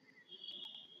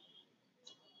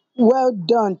Well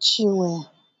done, Chinwe.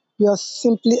 You're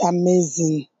simply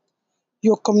amazing.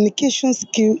 Your communication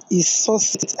skill is so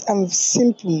and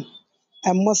simple.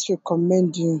 I must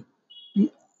recommend you.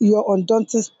 Your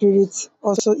undaunted spirit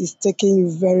also is taking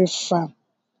you very far.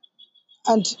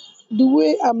 And the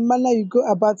way and manner you go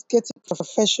about getting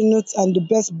professionals and the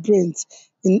best brains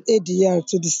in ADR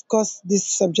to discuss this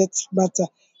subject matter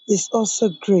is also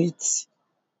great.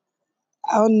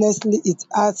 Honestly, it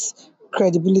adds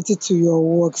credibility to your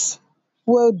works.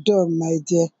 Well done, my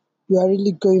dear. You are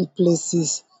really going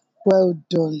places. Well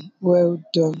done. Well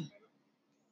done.